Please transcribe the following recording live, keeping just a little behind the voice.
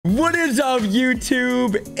What is up,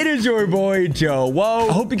 YouTube? It is your boy JoeWo.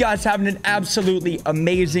 I hope you guys having an absolutely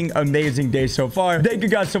amazing day so far. Thank you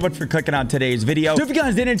guys so much for clicking on today's video. So if you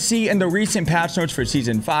guys didn't see in the recent patch notes for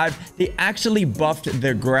season 5, they actually buffed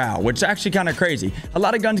the Grau, which is actually kind of crazy. A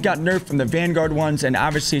lot of guns got nerfed from the Vanguard ones, and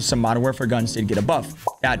obviously some Modern Warfare guns did get a buff,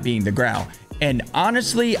 that being the Grau. And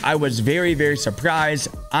honestly, I was very surprised.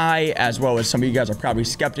 I, as well as some of you guys, are probably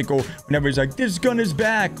skeptical whenever he's like, this gun is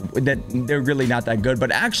back, that they're really not that good.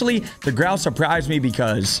 But actually, the Grau surprised me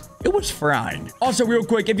because it was fine. Also, real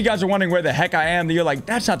quick, if you guys are wondering where the heck I am, you're like,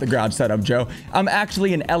 that's not the Grau setup, Joe. I'm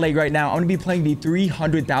actually in LA right now. I'm gonna be playing the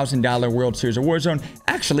 $300,000 World Series of Warzone,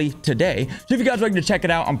 actually today. So if you guys would like to check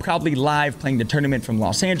it out, I'm probably live playing the tournament from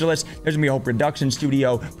Los Angeles. There's gonna be a whole production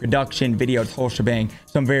studio, production, video, whole shebang.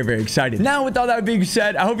 So I'm very excited. Now, with all that being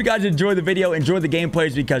said, I hope you guys enjoy the video, enjoy the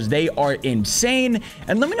gameplays because they are insane.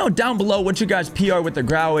 And let me know down below what you guys PR with the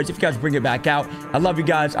Grau is, if you guys bring it back out. I love you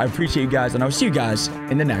guys, I appreciate you guys, and I'll see you guys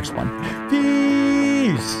in the next one.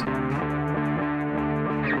 Peace.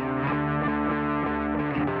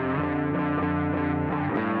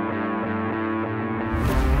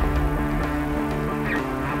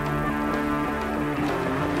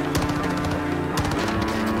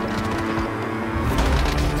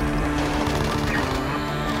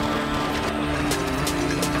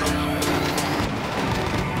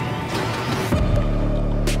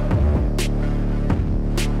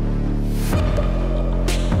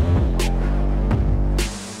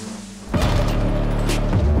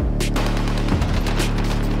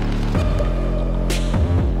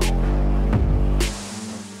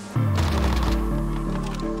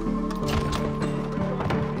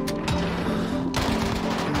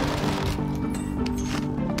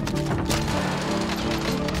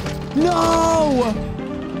 No!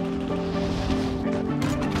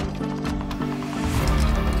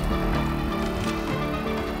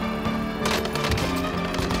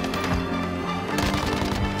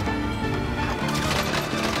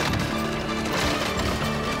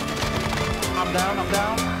 I'm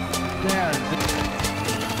down. There.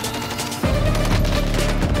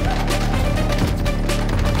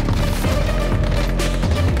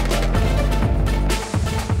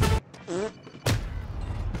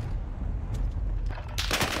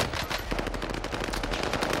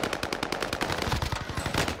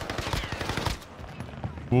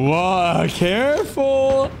 Whoa,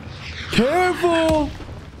 careful.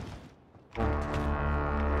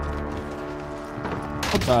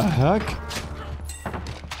 What the heck?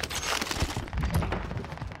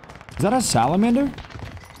 Is that a salamander?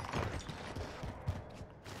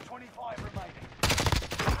 25 remaining.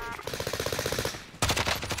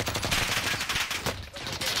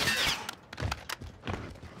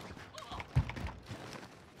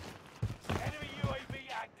 Enemy UAV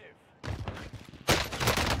active.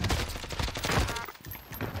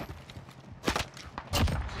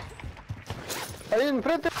 Ahí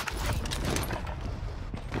enfrente.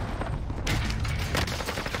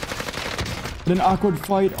 An awkward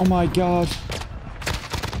fight. Oh my gosh.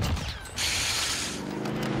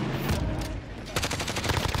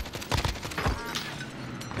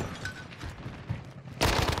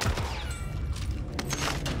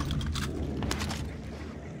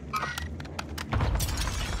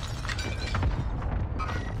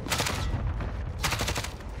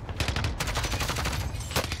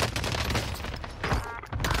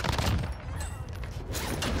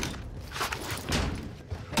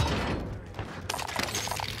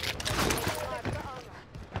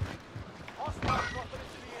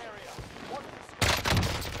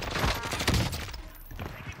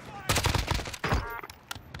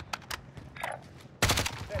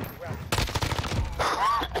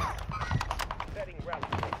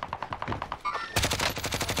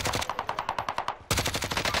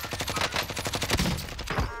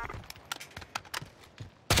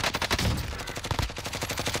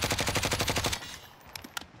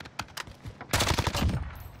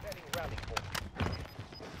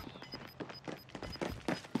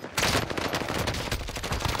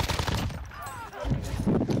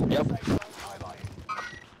 Yep.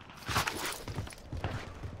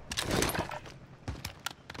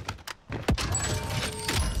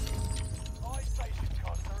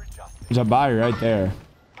 There's a buyer right there.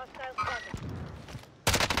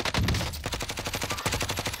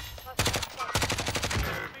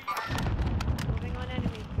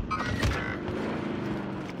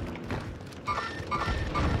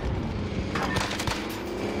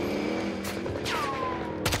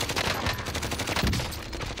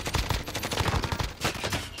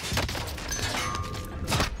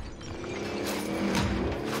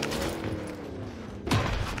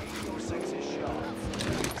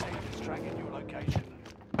 location.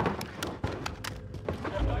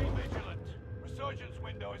 Stay vigilant. Resurgence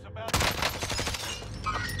window is about.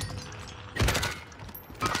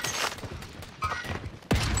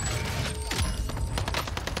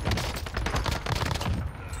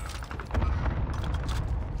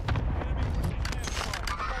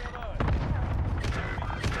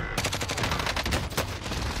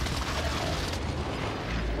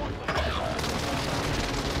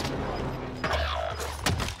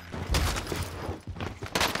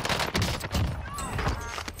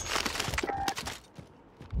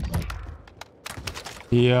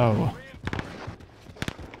 Yo.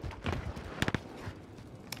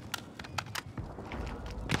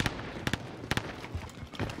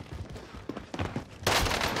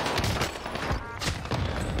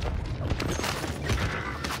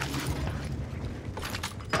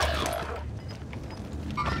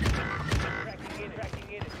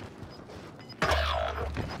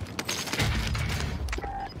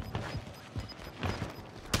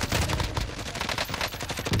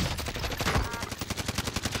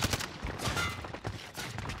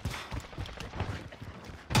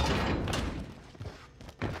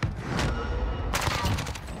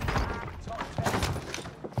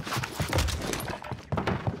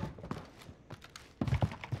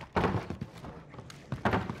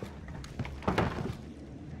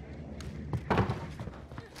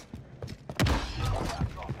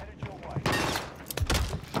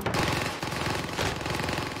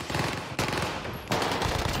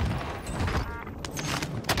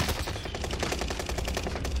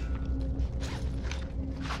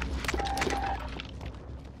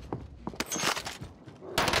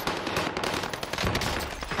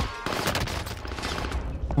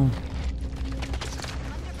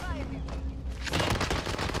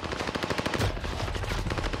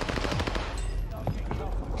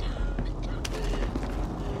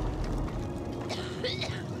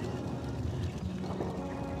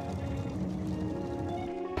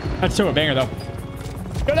 That's still a banger though.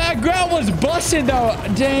 Yo, that Grau was busted though.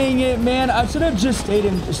 Dang it, man. I should have just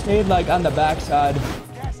stayed like on the backside.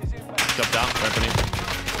 Jump down, Anthony.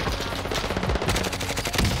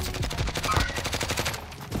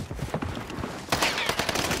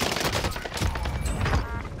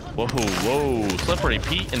 Whoa, whoa. Slippery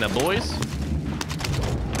Pete and the boys.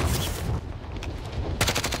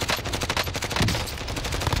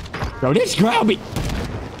 Bro, this Grau be...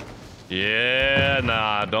 Yeah,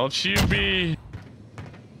 nah, don't you be.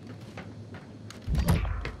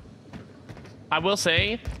 I will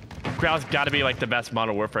say, Grau's got to be like the best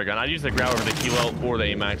Modern Warfare gun. I'd use the Grau over the Kilo or the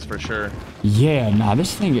AMAX for sure. Yeah, nah,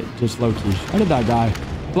 this thing is just low-key. Where did that guy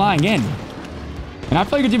flying in? And I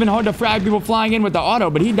feel like it's even hard to frag people flying in with the auto,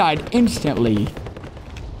 but he died instantly.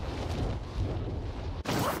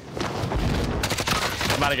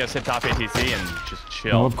 I'm about to go sit top ATC and just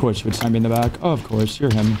chill. Oh, of course you would send me in the back. Oh, of course,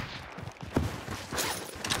 you're him.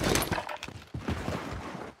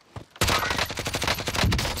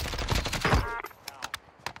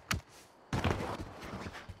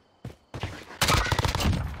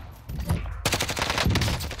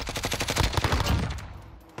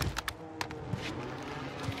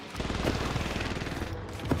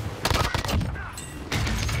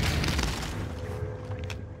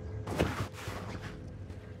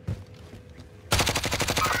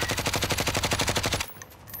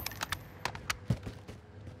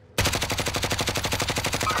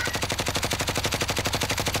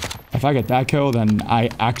 If I get that kill, then I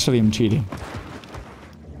actually am cheating.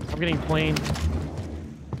 I'm getting plain.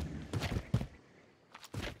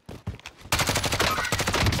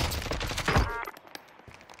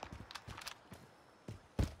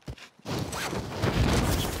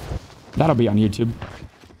 That'll be on YouTube.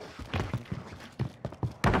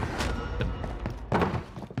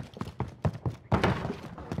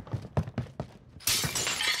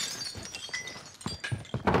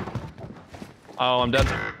 Oh, I'm dead.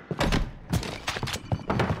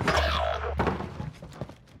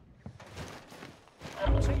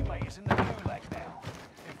 Teammate is in the gulag now.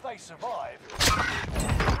 If they survive,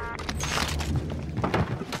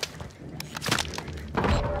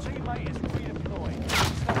 teammate is redeployed.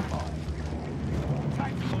 Stand by.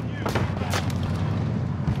 Tactical news.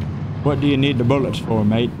 What do you need the bullets for,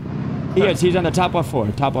 mate? He's on the top of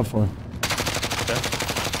 4. Top of 4. Okay.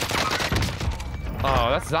 Oh,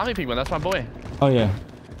 that's Zombie Pigman. That's my boy. Oh, yeah.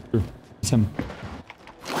 True. It's him.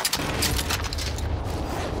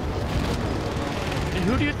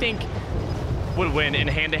 Who do you think would win in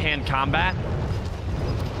hand-to-hand combat?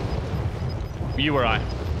 You or I?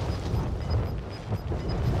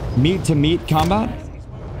 Meat-to-meat combat?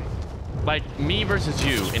 Like me versus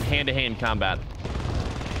you in hand-to-hand combat.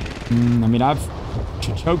 I mean, I've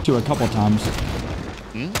choked you a couple times.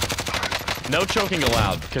 No choking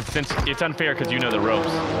allowed, because since it's unfair because you know the ropes.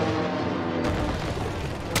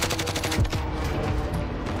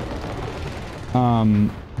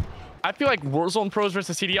 I feel like Warzone pros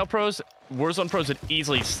versus CDL pros, Warzone pros would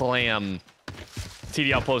easily slam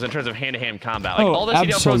CDL pros in terms of hand-to-hand combat. Like all the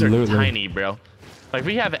CDL pros are tiny, bro. Like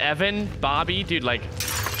we have Evan, Bobby, dude. Like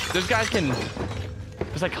those guys can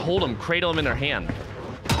just like hold them, cradle them in their hand.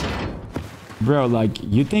 Bro, like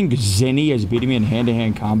you think Zinni is beating me in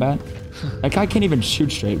hand-to-hand combat? That guy can't even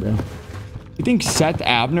shoot straight, bro. You think Seth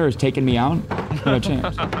Abner is taking me out? No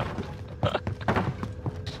chance.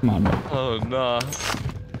 Come on, bro. Oh no.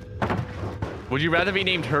 Would you rather be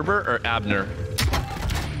named Herbert or Abner?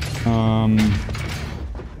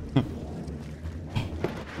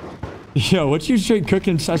 Yo, what you straight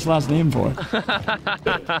cooking Seth's last name for?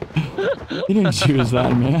 You didn't choose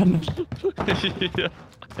that, man. Yeah.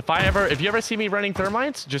 If you ever see me running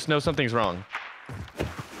thermites, just know something's wrong.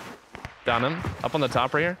 Down him, up on the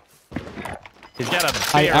top right here. He's got a bear.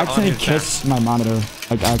 I accidentally kissed my monitor.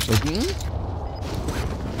 Like actually.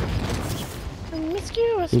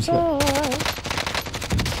 Promiscuous boy.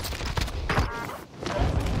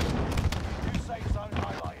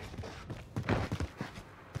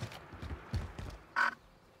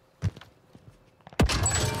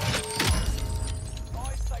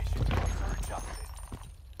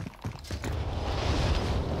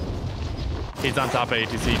 He's on top of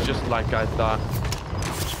ATC, just like I thought.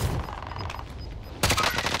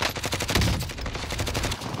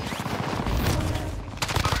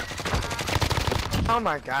 Oh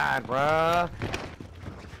my god, bro.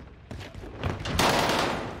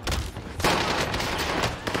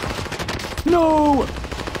 No!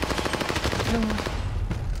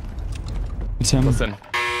 It's him. Listen,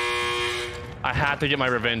 I had to get my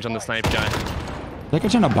revenge on the snipe guy. Is that guy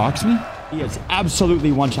trying to box me? He is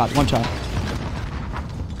absolutely one shot, one shot.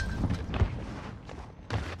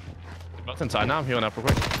 Both inside now, I'm healing up real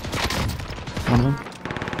quick. One of them.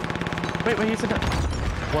 Wait, he's in there.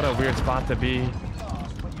 What a weird spot to be.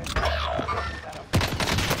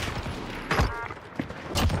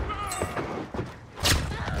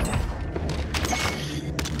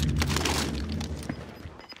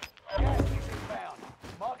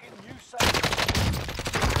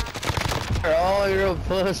 Oh, you're a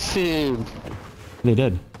pussy. They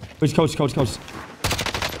did. Where's coach? Okay,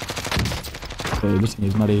 this thing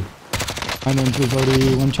is muddy. I know he's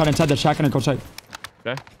already one shot inside the shotgun and coach side.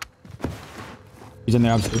 Okay. He's in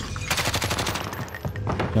there, obviously.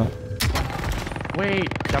 Yeah. Wait,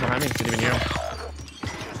 guy behind me. Didn't even hear him.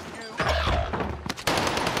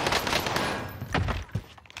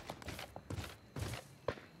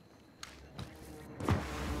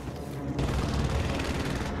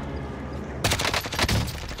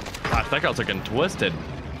 Gosh, that girl's looking twisted.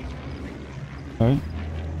 All right.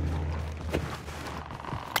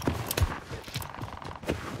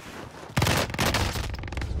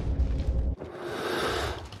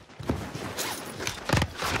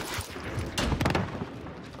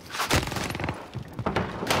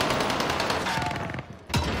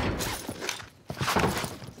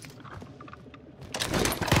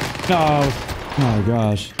 No. Oh my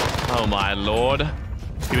gosh. Oh my lord.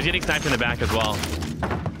 He was getting sniped in the back as well.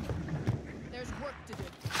 There's work to do.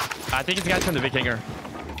 I think it's the guy from the big hanger.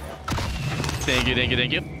 Thank you.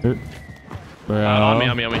 Bro. On me.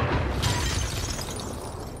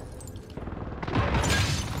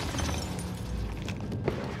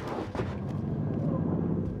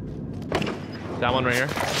 That one right here.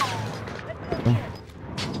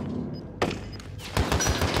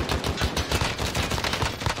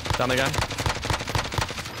 Down the guy.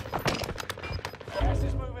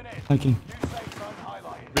 Thank you.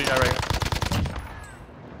 Big guy right here.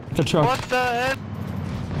 The truck. What the heck?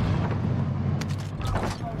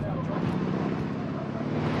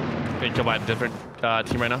 Being killed by a different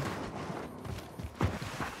team right now.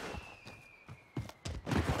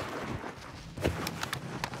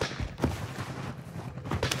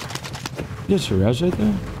 There's a res right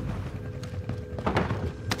there.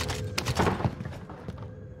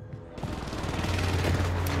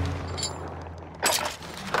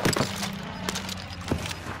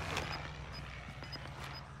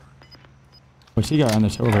 What's he got on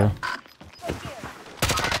this over?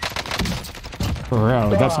 Bro,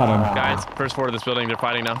 that's not him. Guys, first floor of this building, they're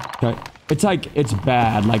fighting now. Okay. It's like, it's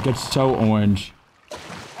bad. Like, it's so orange.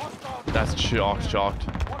 That's chalked.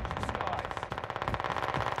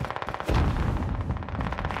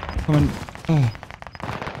 Come on.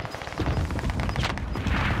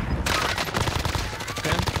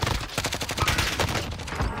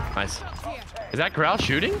 Nice. Is that Grau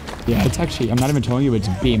shooting? Yeah, it's actually, I'm not even telling you, it's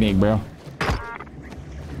beaming, bro.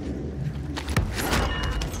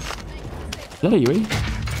 Is that a UE?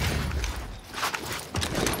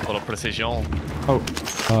 Little precision. Oh,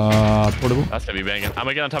 portable. That's gonna be banging. I'm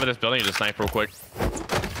gonna get on top of this building and just snipe real quick.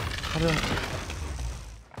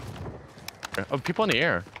 Oh, people in the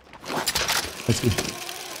air. Let's see.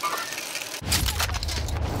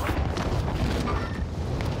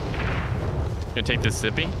 Gonna take this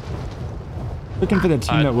zippy. Looking for the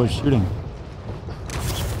team that was shooting.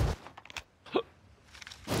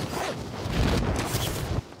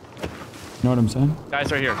 You know what I'm saying?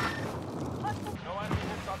 Guys, right here. No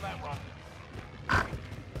evidence on that one.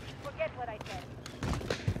 Forget what I said.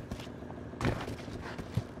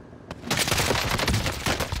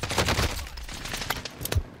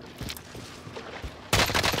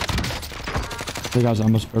 Hey guys, I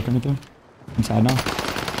almost broke anything. Inside now.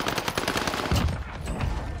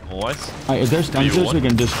 What? Alright, is there stun so we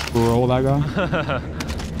can just roll that guy?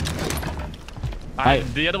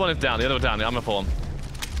 Alright, the other one is down. The other one's down. I'm gonna pull him.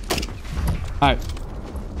 Alright.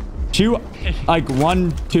 Two, like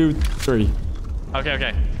 1, 2, 3. Okay,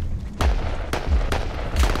 okay.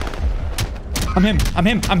 I'm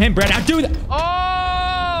him, Brad. I do that.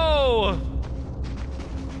 Oh!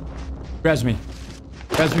 Res me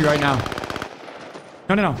right now.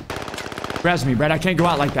 No. Res me, Brad. I can't go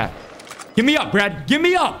out like that. Give me up, Brad. Give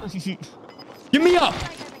me up. Give me up.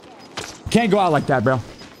 Can't go out like that, bro.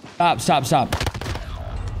 Stop.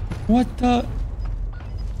 What the?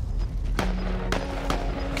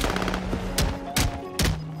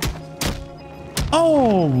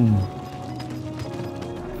 Oh.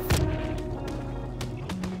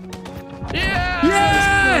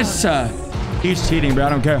 Yes! He's cheating, bro. I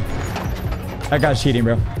don't care. That guy's cheating,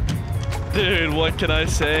 bro. Dude, what can I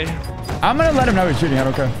say? I'm gonna let him know he's cheating. I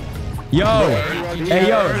don't care. Yo. Hey,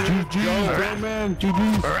 yo.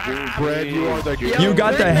 You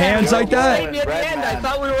got the hands like that? I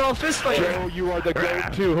thought we were all fist fighting. Joe, you are the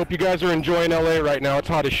go-to. Hope you guys are enjoying LA right now. It's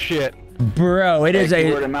hot as shit. Bro, it is a...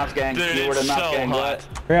 Keyword and mouse gang. Dude, Keyword and it's mouse so gang. hot.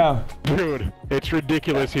 Yeah. Dude, it's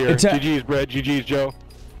ridiculous here. It's a- GG's, Brett. GG's, Joe.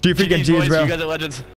 G freaking G's, bro. You guys are legends.